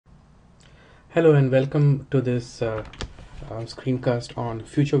Hello and welcome to this screencast on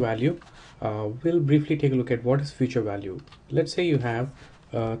future value. We'll briefly take a look at what is future value. Let's say you have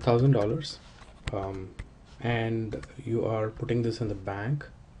 $1,000 and you are putting this in the bank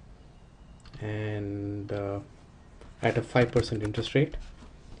and at a 5% interest rate,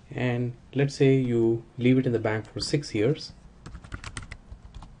 and let's say you leave it in the bank for 6 years.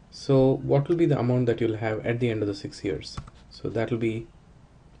 So what will be the amount that you'll have at the end of the 6 years? So that will be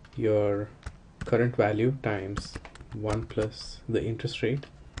your current value times 1 plus the interest rate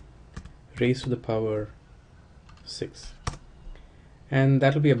raised to the power 6, and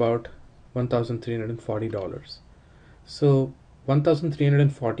that will be about $1,340. So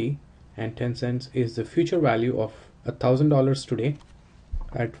 1,340 and 10 cents is the future value of $1,000 today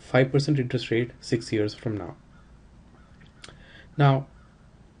at 5% interest rate 6 years from now. Now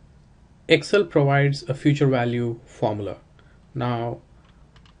Excel provides a future value formula. Now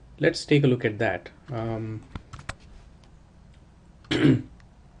let's take a look at that.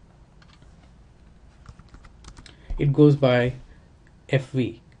 It goes by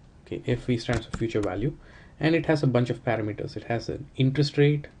FV. Okay, FV stands for future value, and it has a bunch of parameters. It has an interest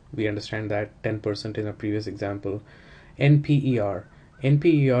rate. We understand that 10% in a previous example. NPER.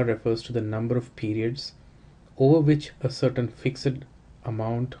 NPER refers to the number of periods over which a certain fixed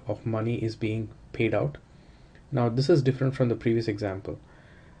amount of money is being paid out. Now this is different from the previous example.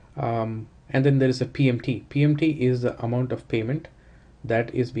 And then there is a PMT. PMT is the amount of payment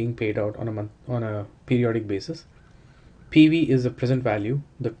that is being paid out on a periodic basis. PV is the present value,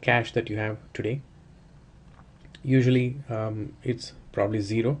 the cash that you have today. Usually it's probably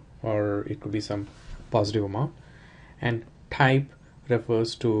 0, or it could be some positive amount. And type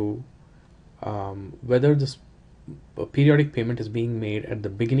refers to whether this periodic payment is being made at the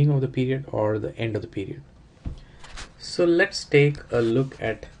beginning of the period or the end of the period. So let's take a look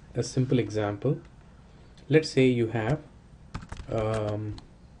at a simple example. Let's say you have a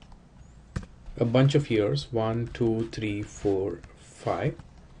bunch of years, 1, 2, 3, 4, 5,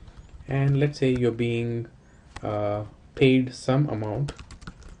 and let's say you're being paid some amount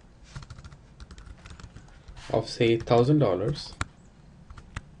of, say, $1,000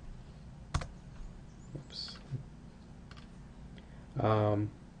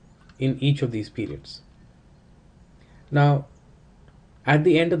 in each of these periods. Now at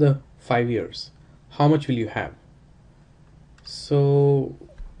the end of the 5 years, how much will you have? So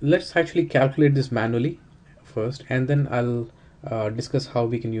let's actually calculate this manually first, and then I'll discuss how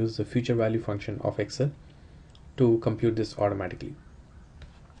we can use the future value function of Excel to compute this automatically.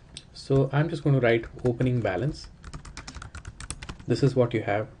 So I'm just going to write opening balance. This is what you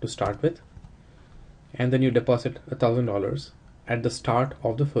have to start with, and then you deposit $1,000 at the start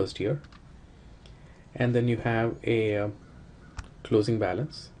of the first year, and then you have a closing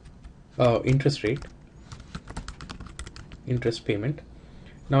balance, interest rate, interest payment.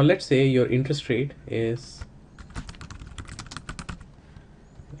 Now let's say your interest rate is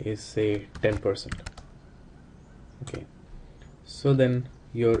say 10%. Okay, so then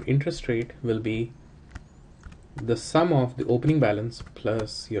your interest rate will be the sum of the opening balance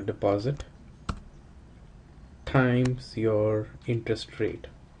plus your deposit times your interest rate.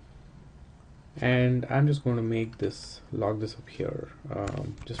 And I'm just going to make this, log this up here,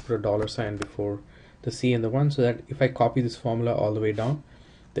 just put a $sign before the C and the 1, so that if I copy this formula all the way down,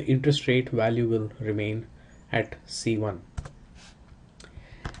 the interest rate value will remain at C1.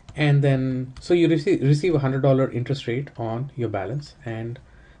 And then so you receive a $100 interest rate on your balance, and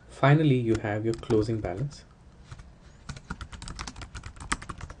finally you have your closing balance,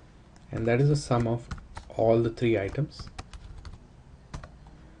 and that is the sum of all the 3 items.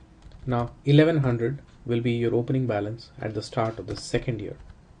 Now 1100 will be your opening balance at the start of the second year,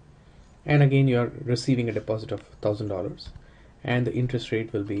 and again you are receiving a deposit of $1,000, and the interest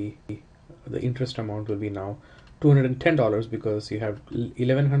rate will be, the interest amount will be now $210, because you have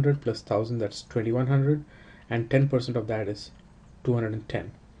 1100 plus 1000, that's 2100, and 10% of that is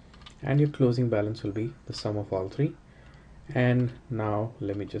 210, and your closing balance will be the sum of all 3. And now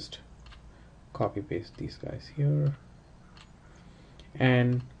let me just copy paste these guys here,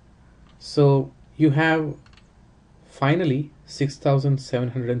 and so you have finally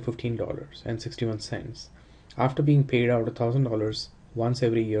 $6,715.61 after being paid out $1,000 once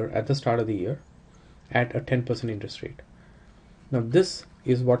every year at the start of the year at a 10% interest rate. Now this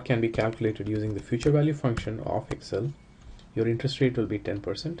is what can be calculated using the future value function of Excel. Your interest rate will be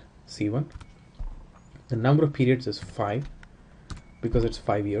 10%, C1. The number of periods is 5 because it's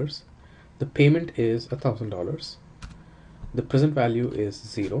 5 years. The payment is $1,000. The present value is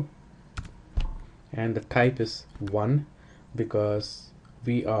 0. And the type is 1 because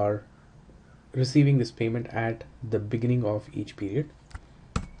we are receiving this payment at the beginning of each period.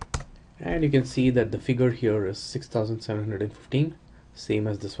 And you can see that the figure here is 6,715, same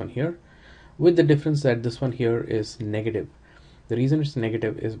as this one here, with the difference that this one here is negative. The reason it's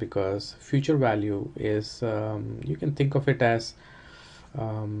negative is because future value is, you can think of it as,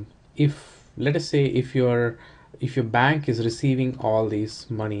 if, let us say, if your bank is receiving all these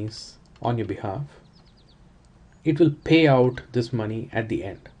monies on your behalf, it will pay out this money at the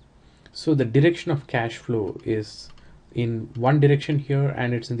end. So the direction of cash flow is in one direction here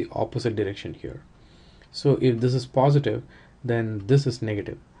and it's in the opposite direction here. So if this is positive, then this is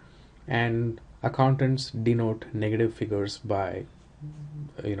negative, and accountants denote negative figures by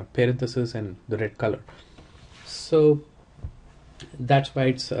parentheses and the red color. So that's why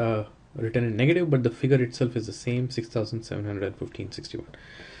it's written in negative, but the figure itself is the same, 6,715.61.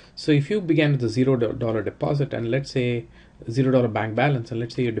 So if you began with a $0 deposit and let's say $0 bank balance, and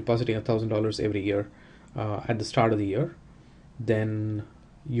let's say you're depositing $1,000 every year at the start of the year, then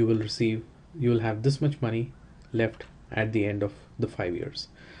you will have this much money left at the end of the 5 years.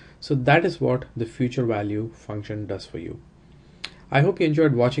 So that is what the future value function does for you. I hope you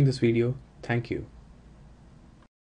enjoyed watching this video. Thank you.